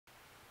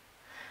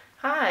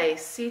Hi,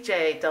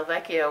 CJ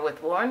Delvecchio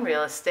with Warren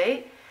Real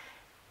Estate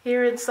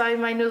here inside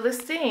my new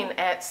listing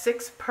at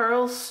 6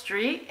 Pearl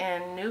Street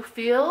in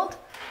Newfield,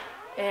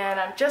 and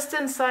I'm just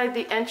inside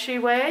the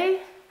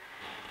entryway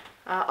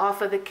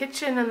off of the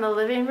kitchen and the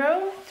living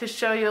room to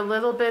show you a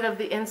little bit of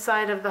the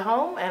inside of the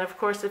home, and of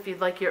course if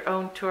you'd like your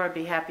own tour I'd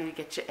be happy to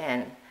get you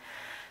in.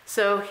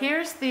 So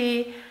here's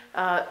the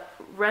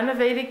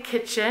renovated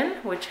kitchen,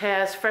 which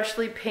has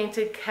freshly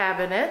painted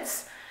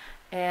cabinets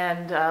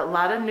and a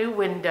lot of new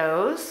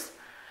windows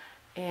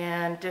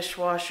and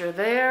dishwasher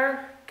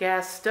there,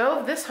 gas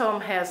stove. This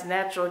home has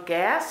natural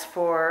gas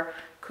for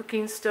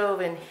cooking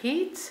stove and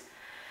heat,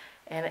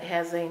 and it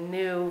has a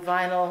new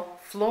vinyl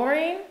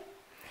flooring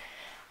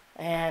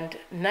and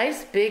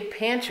nice big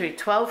pantry,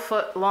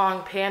 12-foot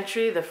long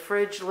pantry. The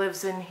fridge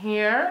lives in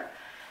here,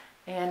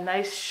 and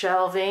nice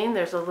shelving.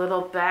 There's a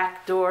little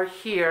back door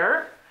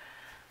here,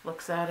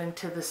 looks out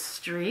into the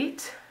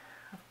street,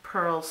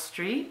 Pearl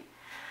Street,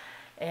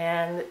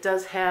 and it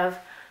does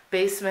have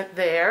basement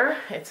there.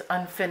 It's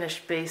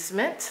unfinished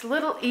basement.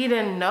 Little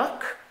eat-in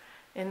nook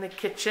in the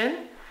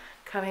kitchen.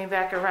 Coming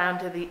back around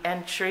to the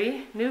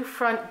entry. New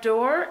front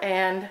door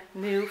and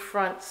new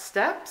front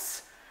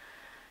steps.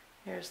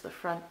 Here's the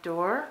front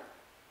door.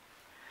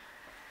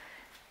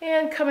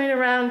 And coming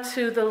around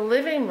to the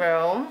living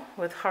room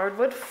with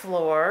hardwood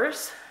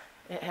floors.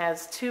 It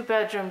has 2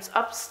 bedrooms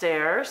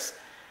upstairs.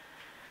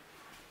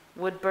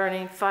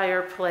 Wood-burning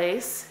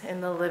fireplace in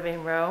the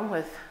living room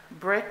with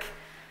brick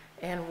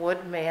and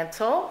wood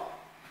mantle,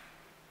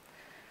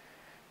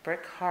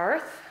 brick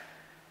hearth,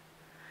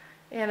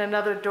 and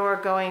another door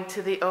going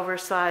to the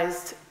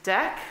oversized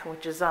deck,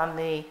 which is on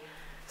the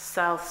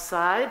south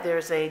side.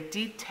 There's a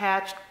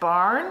detached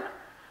barn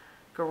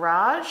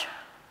garage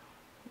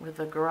with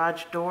a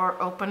garage door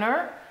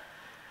opener,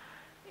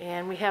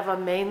 and we have a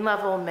main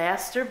level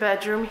master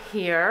bedroom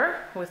here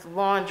with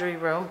laundry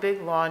room,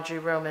 big laundry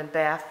room and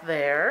bath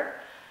there,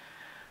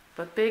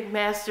 but big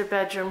master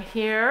bedroom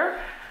here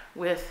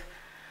with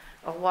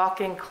a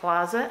walk-in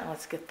closet.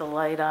 Let's get the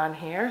light on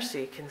here so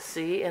you can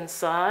see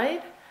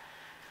inside.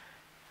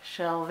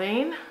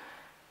 Shelving.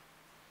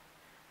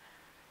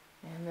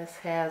 And this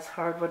has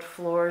hardwood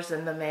floors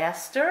in the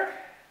master.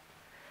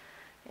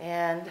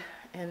 And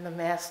in the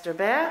master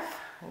bath,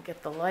 I'll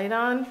get the light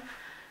on.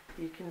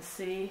 You can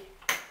see,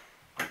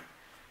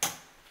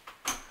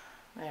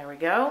 there we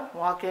go,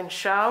 walk-in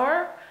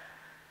shower.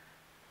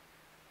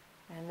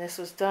 And this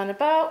was done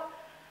about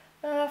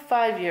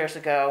 5 years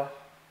ago.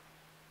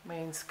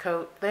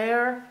 Wainscot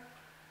there,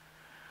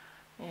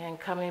 and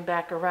coming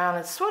back around,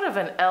 it's sort of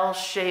an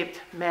L-shaped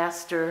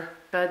master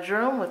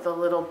bedroom with a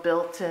little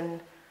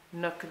built-in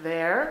nook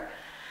there.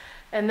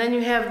 And then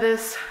you have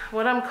this,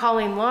 what I'm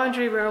calling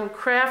laundry room,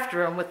 craft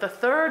room with a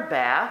 3rd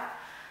bath,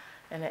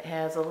 and it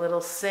has a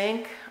little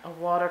sink, a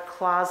water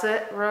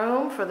closet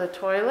room for the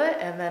toilet,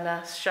 and then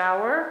a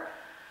shower,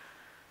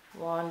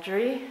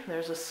 laundry.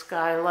 There's a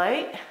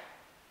skylight.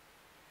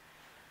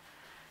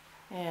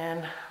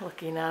 And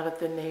looking out at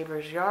the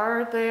neighbor's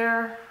yard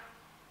there,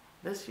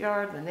 this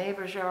yard, the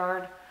neighbor's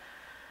yard,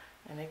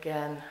 and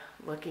again,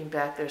 looking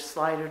back, there's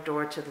slider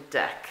door to the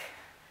deck.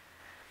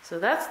 So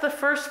that's the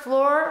first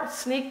floor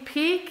sneak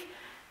peek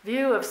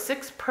view of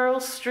 6 Pearl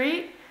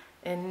Street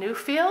in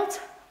Newfield.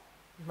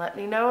 Let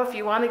me know if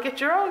you want to get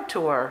your own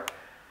tour.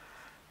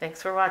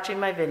 Thanks for watching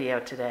my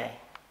video today.